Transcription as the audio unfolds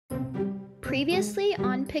Previously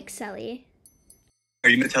on Pixelly. Are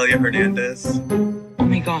you Natalia Hernandez? Oh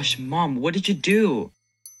my gosh, Mom, what did you do?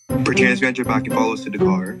 Pretend as behind your back and follow us to the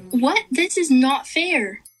car. What? This is not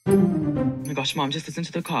fair. Oh my gosh, Mom, just listen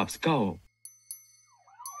to the cops. Go.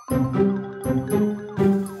 I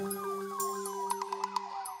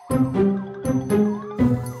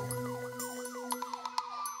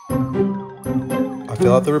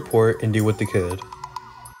fill out the report and deal with the kid.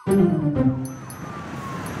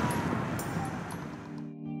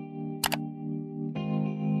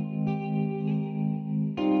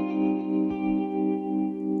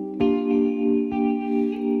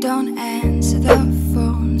 Don't answer the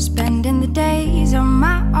phone, spending the days on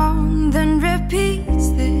my own, then repeats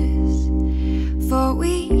this for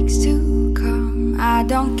weeks to come. I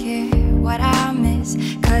don't care what I miss,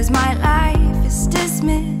 'cause my life is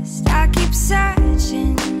dismissed. I keep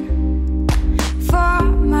searching for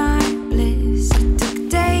my bliss. It took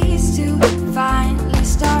days to finally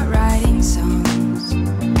start writing songs,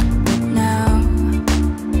 but now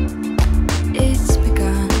it's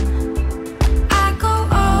begun. I go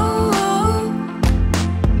oh,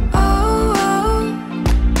 oh, oh,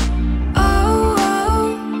 oh,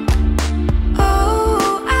 oh, oh,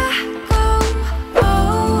 oh. I go oh,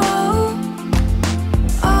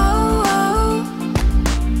 oh, oh,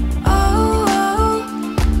 oh, oh.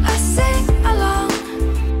 I sing along.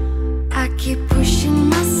 I keep pushing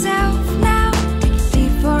myself now, dig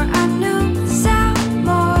deeper. I knew sound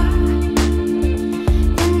more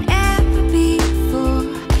than ever before.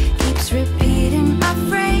 Keeps repeating my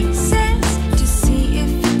phrases to see if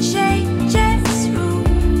it changes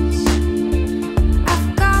rules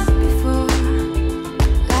I've gone before,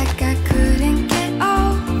 like I couldn't get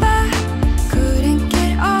over, couldn't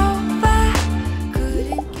get over,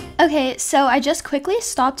 couldn't get. Okay, so I just quickly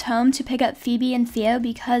stopped home to pick up Phoebe and Theo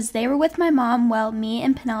because they were with my mom while me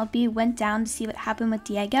and Penelope went down to see what happened with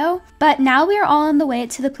Diego. But now we are all on the way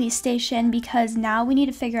to the police station because now we need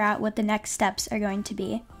to figure out what the next steps are going to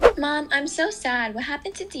be. Mom, I'm so sad. What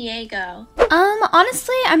happened to Diego?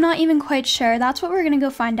 Honestly, I'm not even quite sure. That's what we're gonna go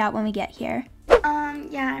find out when we get here.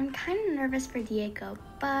 Yeah, I'm kind of nervous for Diego,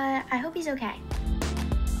 but I hope he's okay.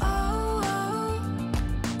 Oh,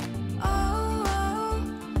 oh, oh,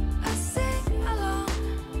 I sing along,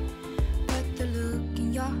 but the look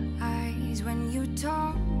in your eyes when you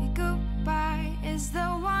told me goodbye is the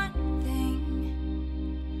one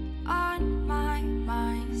thing on my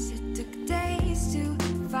mind. It took days to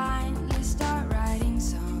finally start writing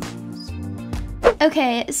songs.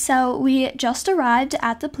 Okay, so we just arrived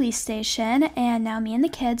at the police station and now me and the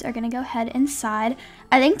kids are gonna go head inside.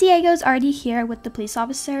 I think Diego's already here with the police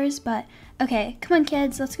officers, but okay, come on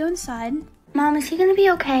kids, let's go inside. Mom, is he gonna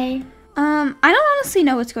be okay? I don't honestly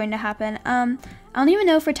know what's going to happen. I don't even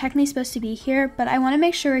know if we're technically supposed to be here, but I want to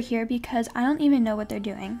make sure we're here because I don't even know what they're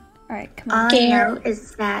doing. Alright, come on. All I know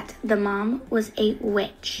is that the mom was a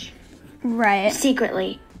witch. Right.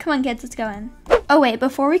 Secretly. Come on kids, let's go in. Oh wait,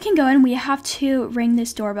 before we can go in, we have to ring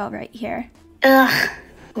this doorbell right here. Ugh,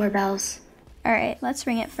 doorbells. Alright, let's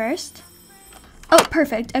ring it first. Oh,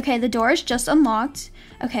 perfect. Okay, the door is just unlocked.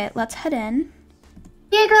 Okay, let's head in.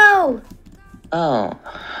 Diego! Oh,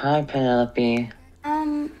 hi, Penelope.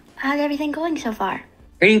 How's everything going so far?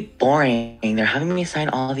 Pretty boring. They're having me sign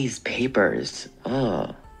all these papers.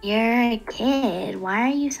 Oh, You're a kid. Why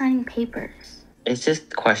are you signing papers? it's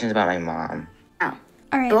just questions about my mom. Oh,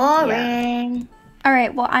 Alright. boring.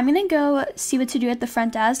 Alright, well, I'm gonna go see what to do at the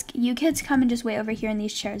front desk. You kids come and just wait over here in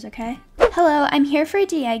these chairs, okay? Hello, I'm here for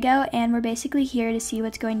Diego, and we're basically here to see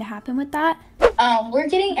what's going to happen with that. We're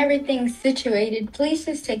getting everything situated. Please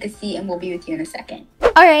just take a seat and we'll be with you in a second.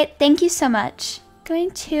 Alright, thank you so much.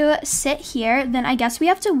 Going to sit here, then I guess we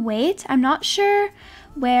have to wait. I'm not sure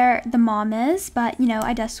where the mom is, but you know,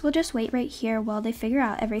 I guess we'll just wait right here while they figure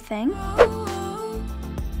out everything.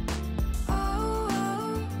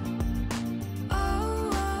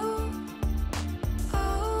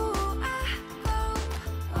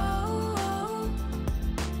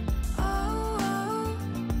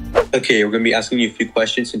 Okay, we're gonna be asking you a few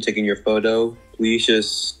questions and taking your photo. Please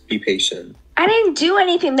just be patient. I didn't do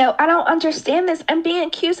anything, though. I don't understand this. I'm being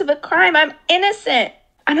accused of a crime. I'm innocent.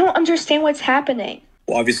 I don't understand what's happening.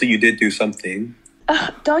 Well, obviously you did do something.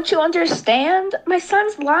 Don't you understand? My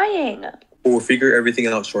son's lying. But we'll figure everything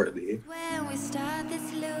out shortly. When we start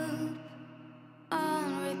this loop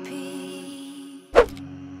on repeat,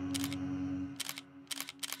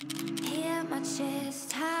 hear my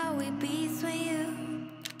chest, how it beats when you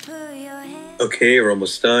put your head. Okay, we're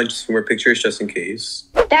almost done. Just 4 more pictures just in case.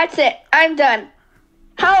 That's it. I'm done.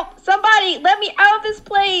 Help! Somebody! Let me out of this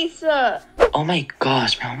place! Oh my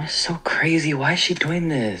gosh, my mom is so crazy. Why is she doing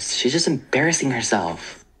this? She's just embarrassing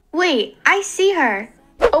herself. Wait, I see her.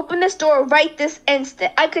 Open this door right this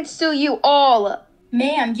instant. I could sue you all.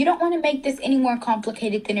 Ma'am, you don't want to make this any more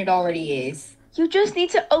complicated than it already is. You just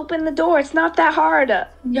need to open the door. It's not that hard.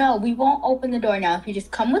 No, we won't open the door now. If you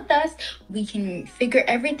just come with us, we can figure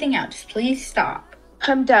everything out. Just please stop.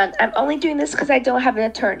 I'm done. I'm only doing this because I don't have an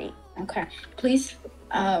attorney. Okay. Please,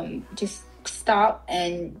 just stop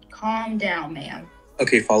and calm down, ma'am.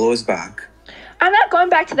 Okay, follow us back. I'm not going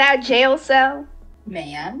back to that jail cell.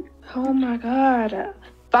 Ma'am? Oh my god.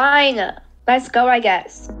 Fine. Let's go, I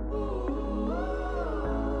guess.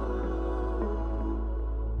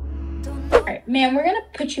 Alright, ma'am, we're gonna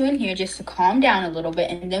put you in here just to calm down a little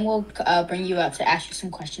bit, and then we'll bring you out to ask you some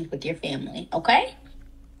questions with your family, okay?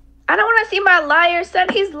 I don't want to see my liar son.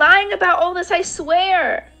 He's lying about all this, I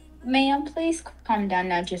swear. Ma'am, please calm down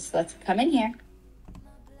now. Just let's come in here.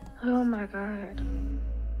 Oh my god.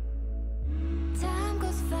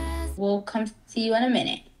 We'll come see you in a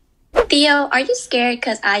minute. Theo, are you scared?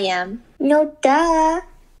 Because I am. No, duh.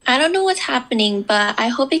 I don't know what's happening, but I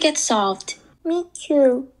hope it gets solved. Me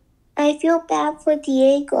too. I feel bad for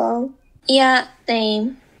Diego. Yeah,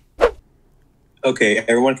 same. Okay,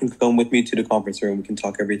 everyone can come with me to the conference room. We can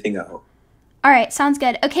talk everything out. All right, sounds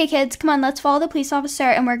good. Okay, kids, come on, let's follow the police officer,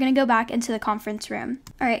 and we're going to go back into the conference room.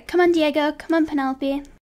 All right, come on, Diego. Come on, Penelope.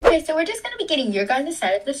 Okay, so we're just going to be getting your guys'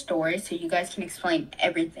 side of the story so you guys can explain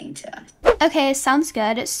everything to us. Okay, sounds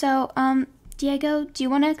good. So, Diego, do you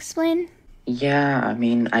want to explain? Yeah, I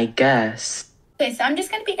mean, I guess. Okay, so I'm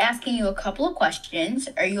just going to be asking you a couple of questions.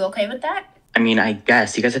 Are you okay with that? I mean, I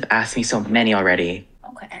guess. You guys have asked me so many already.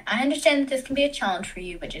 Okay, I understand that this can be a challenge for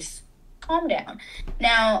you, but just calm down.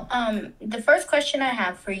 Now, the first question I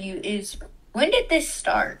have for you is, when did this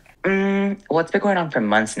start? Well, it's been going on for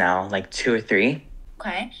months now, like 2 or 3.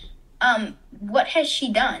 Okay. What has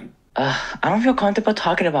she done? I don't feel comfortable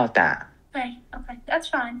talking about that. Okay, that's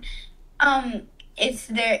fine. Is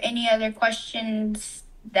there any other questions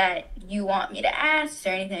that you want me to ask? Is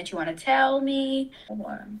there anything that you want to tell me?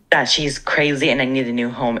 Or... That she's crazy and I need a new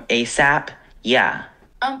home ASAP? Yeah.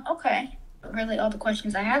 Okay. Really all the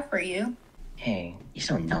questions I have for you. Hey, you're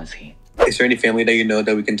so nosy. Is there any family that you know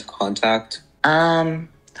that we can contact?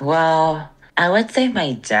 Well, I would say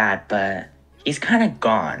my dad, but he's kind of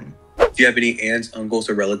gone. Do you have any aunts, uncles,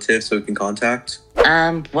 or relatives so we can contact?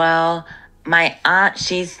 Well, my aunt,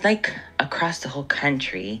 she's like across the whole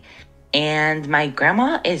country, and my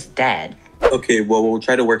grandma is dead. Okay, well, we'll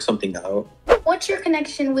try to work something out. What's your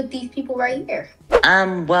connection with these people right here?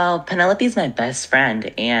 Well, Penelope's my best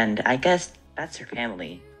friend, and I guess that's her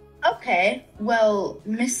family. Okay, well,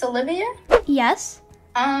 Miss Olivia? Yes?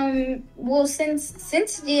 Well,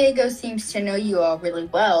 since Diego seems to know you all really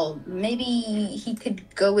well, maybe he could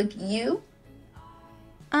go with you?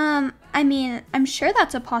 I mean, I'm sure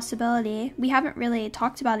that's a possibility. We haven't really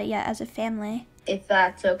talked about it yet as a family. If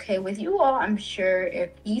that's okay with you all, I'm sure if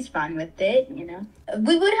he's fine with it, you know.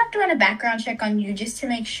 We would have to run a background check on you just to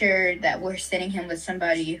make sure that we're sending him with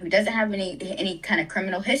somebody who doesn't have any kind of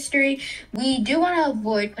criminal history. We do want to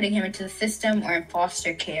avoid putting him into the system or in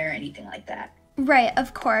foster care or anything like that. Right,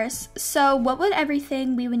 of course. So what would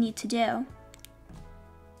everything we would need to do?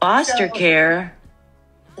 Foster care?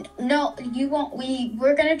 No, you won't.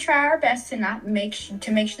 We're gonna try our best to make sure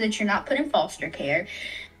that you're not put in foster care.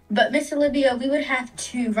 But Miss Olivia, we would have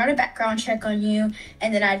to run a background check on you,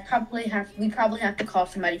 and then we'd probably have to call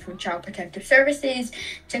somebody from Child Protective Services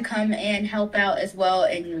to come and help out as well,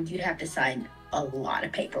 and you'd have to sign a lot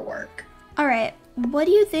of paperwork. All right, what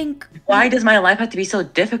do you think? Why does my life have to be so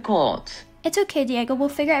difficult? It's okay, Diego. We'll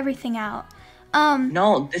figure everything out.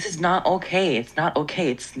 No, this is not okay. It's not okay.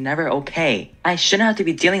 It's never okay. I shouldn't have to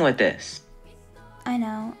be dealing with this. I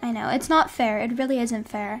know. It's not fair. It really isn't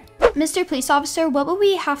fair. Mr. Police Officer, what would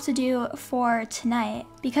we have to do for tonight?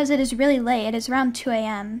 Because it is really late. It is around 2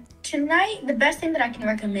 a.m. Tonight, the best thing that I can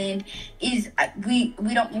recommend is we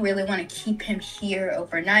don't really want to keep him here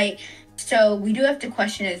overnight. So we do have to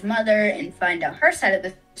question his mother and find out her side of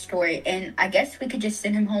the story. And I guess we could just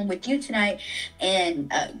send him home with you tonight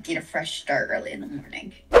and get a fresh start early in the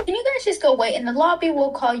morning. Can you guys just go wait in the lobby?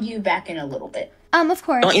 We'll call you back in a little bit. Of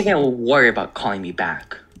course. Don't even worry about calling me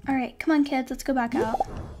back. All right, come on, kids. Let's go back out.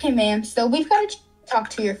 Okay, ma'am. So we've got to talk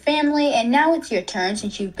to your family, and now it's your turn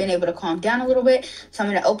since you've been able to calm down a little bit. So I'm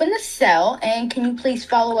going to open the cell, and can you please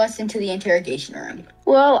follow us into the interrogation room?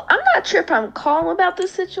 Well, I'm not sure if I'm calm about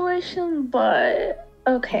this situation, but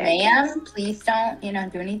okay. Ma'am, please don't,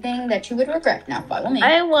 do anything that you would regret. Now follow me.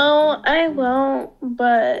 I won't,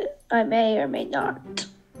 but I may or may not.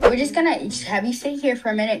 We're just gonna have you sit here for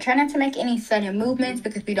a minute. Try not to make any sudden movements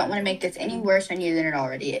because we don't want to make this any worse on you than it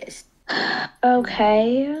already is.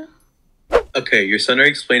 Okay. Okay, your son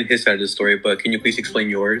already explained his side of the story, but can you please explain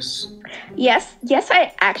yours? Yes,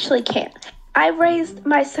 I actually can. I raised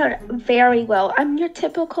my son very well. I'm your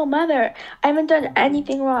typical mother. I haven't done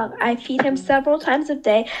anything wrong. I feed him several times a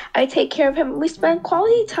day. I take care of him. We spend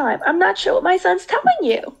quality time. I'm not sure what my son's telling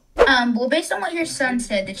you. Well, based on what your son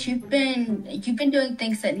said, that you've been doing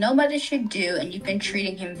things that no mother should do, and you've been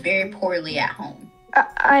treating him very poorly at home.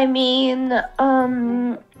 I mean,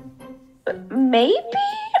 maybe?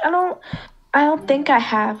 I don't think I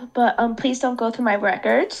have, but please don't go through my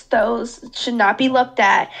records. Those should not be looked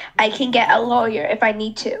at. I can get a lawyer if I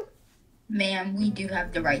need to. Ma'am, we do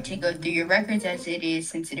have the right to go through your records as it is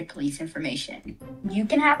sensitive police information. You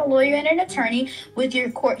can have a lawyer and an attorney with your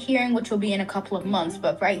court hearing, which will be in a couple of months,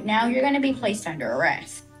 but right now you're going to be placed under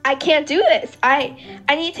arrest. I can't do this. I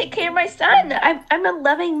need to take care of my son. I'm a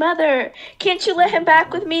loving mother. Can't you let him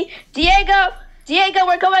back with me? Diego,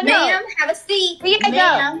 we're going home. Ma'am, have a seat.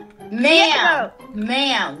 Diego.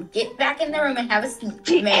 Ma'am, get back in the room and have a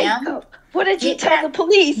seat. Ma'am. What did you tell the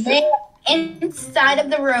police? Ma'am, inside of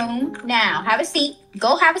the room now. Have a seat.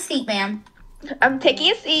 Go have a seat, ma'am. I'm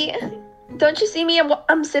taking a seat. Don't you see me?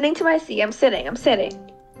 I'm sitting to my seat. I'm sitting.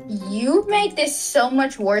 You made this so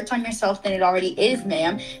much worse on yourself than it already is,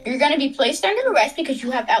 ma'am. You're going to be placed under arrest because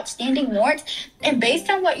you have outstanding warrants. And based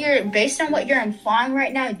on what you're implying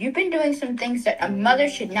right now, you've been doing some things that a mother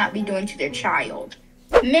should not be doing to their child.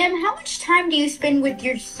 Ma'am, how much time do you spend with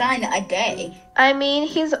your son a day? I mean,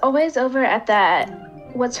 he's always over at that,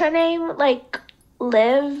 what's her name? Like,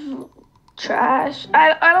 Liv Trash?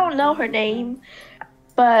 I don't know her name.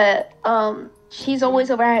 But, she's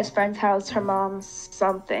always over at his friend's house. Her mom's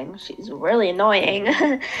something. She's really annoying.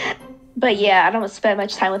 But yeah, I don't spend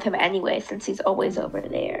much time with him anyway since he's always over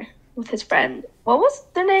there with his friend. What was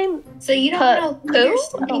their name? So you don't know who you're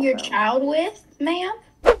sending your child with, ma'am?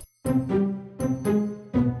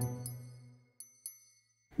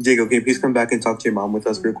 Diego, can you please come back and talk to your mom with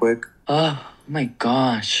us real quick? Oh my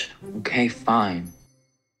gosh. Okay, fine.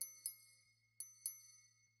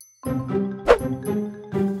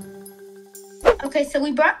 Okay, so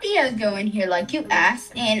we brought Diego in here like you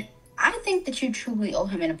asked, and I think that you truly owe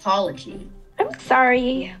him an apology. I'm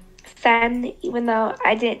sorry, son, even though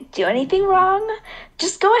I didn't do anything wrong.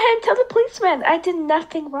 Just go ahead and tell the policeman I did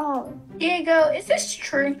nothing wrong. Diego, is this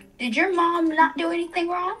true? Did your mom not do anything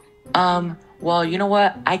wrong? Well, you know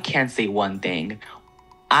what? I can't say one thing.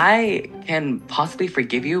 I can possibly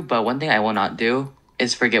forgive you, but one thing I will not do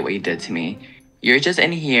is forget what you did to me. You're just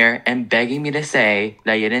in here and begging me to say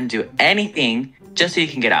that you didn't do anything just so you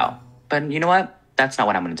can get out. But you know what? That's not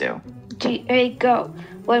what I'm gonna do. Diego,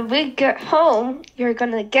 when we get home, you're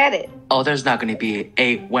gonna get it. Oh, there's not gonna be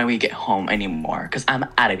a when we get home anymore, because I'm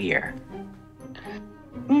out of here.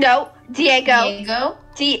 No, Diego, you get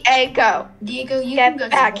can go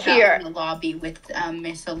back here in the lobby with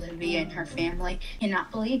Miss Olivia and her family. I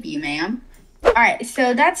cannot believe you, ma'am. All right,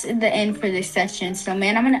 so that's the end for this session. So,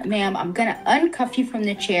 ma'am, I'm gonna uncuff you from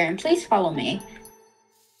the chair, and please follow me.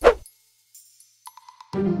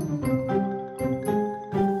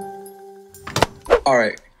 All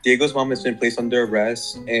right, Diego's mom has been placed under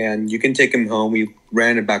arrest, and you can take him home. We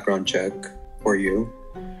ran a background check for you.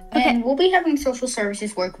 And we'll be having social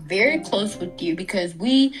services work very close with you because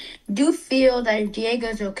we do feel that if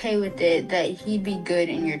Diego's okay with it, that he'd be good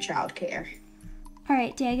in your child care. All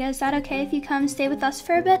right, Diego, is that okay if you come stay with us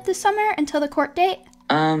for a bit this summer until the court date?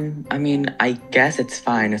 I mean, I guess it's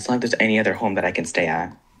fine. It's not like there's any other home that I can stay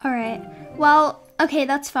at. All right. Well, okay,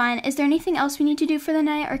 that's fine. Is there anything else we need to do for the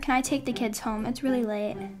night, or can I take the kids home? It's really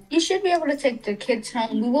late. You should be able to take the kids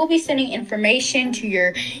home. We will be sending information to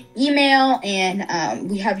your email, and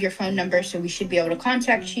we have your phone number, so we should be able to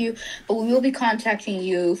contact you. But we will be contacting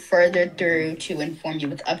you further through to inform you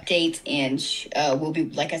with updates, and we'll be,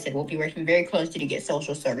 like I said, we'll be working very closely to get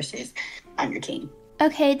social services on your team.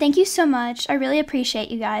 Okay, thank you so much. I really appreciate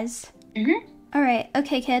you guys. Mm-hmm. All right,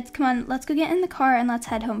 okay, kids, come on, let's go get in the car and let's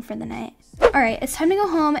head home for the night. All right, it's time to go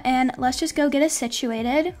home and let's just go get us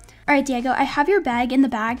situated. All right, Diego, I have your bag in the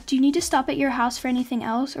back. Do you need to stop at your house for anything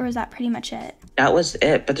else, or is that pretty much it? That was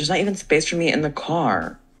it, but there's not even space for me in the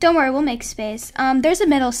car. Don't worry, we'll make space. There's a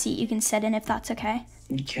middle seat you can sit in if that's okay.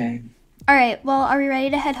 Okay. All right, well, are we ready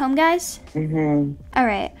to head home, guys? Mm-hmm. All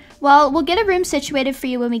right, well, we'll get a room situated for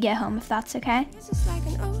you when we get home, if that's okay. This is like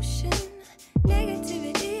an ocean.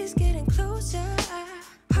 Negativity is getting closer.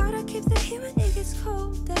 Hard to keep the heat when it gets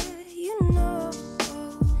colder. You know,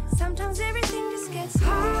 sometimes everything just gets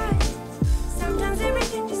hard. Sometimes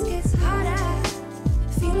everything just gets harder.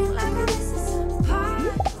 Feeling like I'm missing some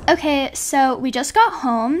part. Okay, so we just got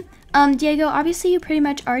home. Diego, obviously you pretty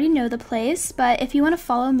much already know the place, but if you want to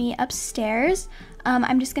follow me upstairs,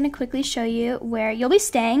 I'm just going to quickly show you where you'll be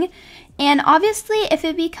staying. And obviously, if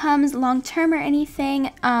it becomes long-term or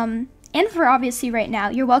anything, and for obviously right now,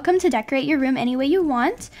 you're welcome to decorate your room any way you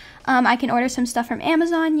want. I can order some stuff from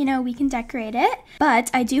Amazon, you know, we can decorate it.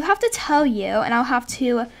 But I do have to tell you, and I'll have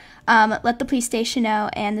to let the police station know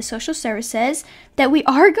and the social services that we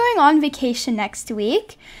are going on vacation next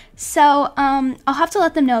week. So I'll have to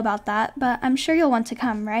let them know about that, but I'm sure you'll want to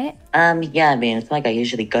come, right? Yeah, I mean, it's not like I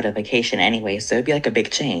usually go to vacation anyway, so it'd be like a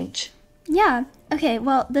big change. Yeah. Okay,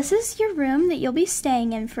 well, this is your room that you'll be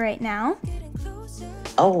staying in for right now.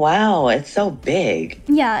 Oh, wow, it's so big.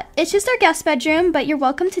 Yeah, it's just our guest bedroom, but you're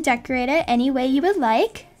welcome to decorate it any way you would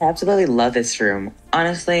like. I absolutely love this room.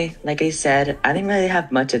 Honestly, like I said, I didn't really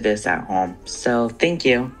have much of this at home, so thank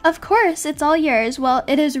you. Of course, it's all yours. Well,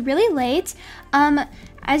 it is really late.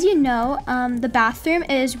 As you know, the bathroom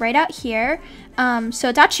is right out here. So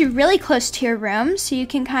it's actually really close to your room, so you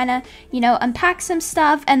can kind of, you know, unpack some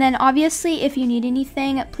stuff. And then obviously, if you need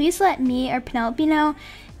anything, please let me or Penelope know,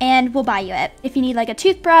 and we'll buy you it. If you need like a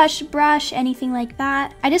toothbrush, brush, anything like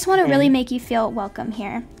that. I just want to really make you feel welcome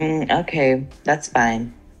here. Okay, that's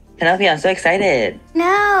fine. Penelope, I'm so excited.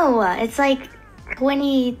 No, it's like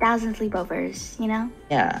 20,000 sleepovers, you know?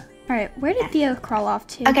 Yeah. All right, where did Theo crawl off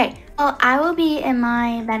to? Okay, well, I will be in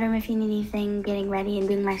my bedroom if you need anything, getting ready and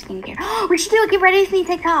doing my skincare. We should do a get ready with me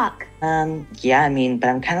TikTok. Yeah, I mean, but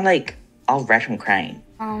I'm kind of like all red from crying.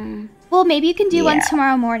 Well, maybe you can do one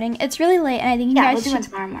tomorrow morning. It's really late, and I think you guys we'll do one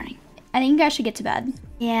tomorrow morning. I think you guys should get to bed.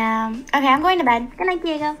 Yeah. Okay, I'm going to bed. Good night,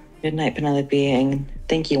 Diego. Good night, Penelope, and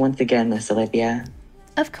thank you once again, Miss Olivia.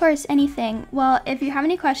 Of course, anything. Well, if you have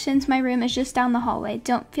any questions, my room is just down the hallway.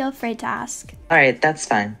 Don't feel afraid to ask. All right, that's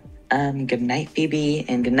fine. Good night, Phoebe,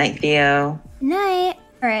 and good night, Theo. Night.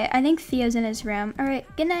 All right, I think Theo's in his room. All right,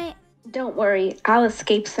 good night. Don't worry, I'll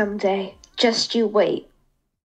escape someday. Just you wait.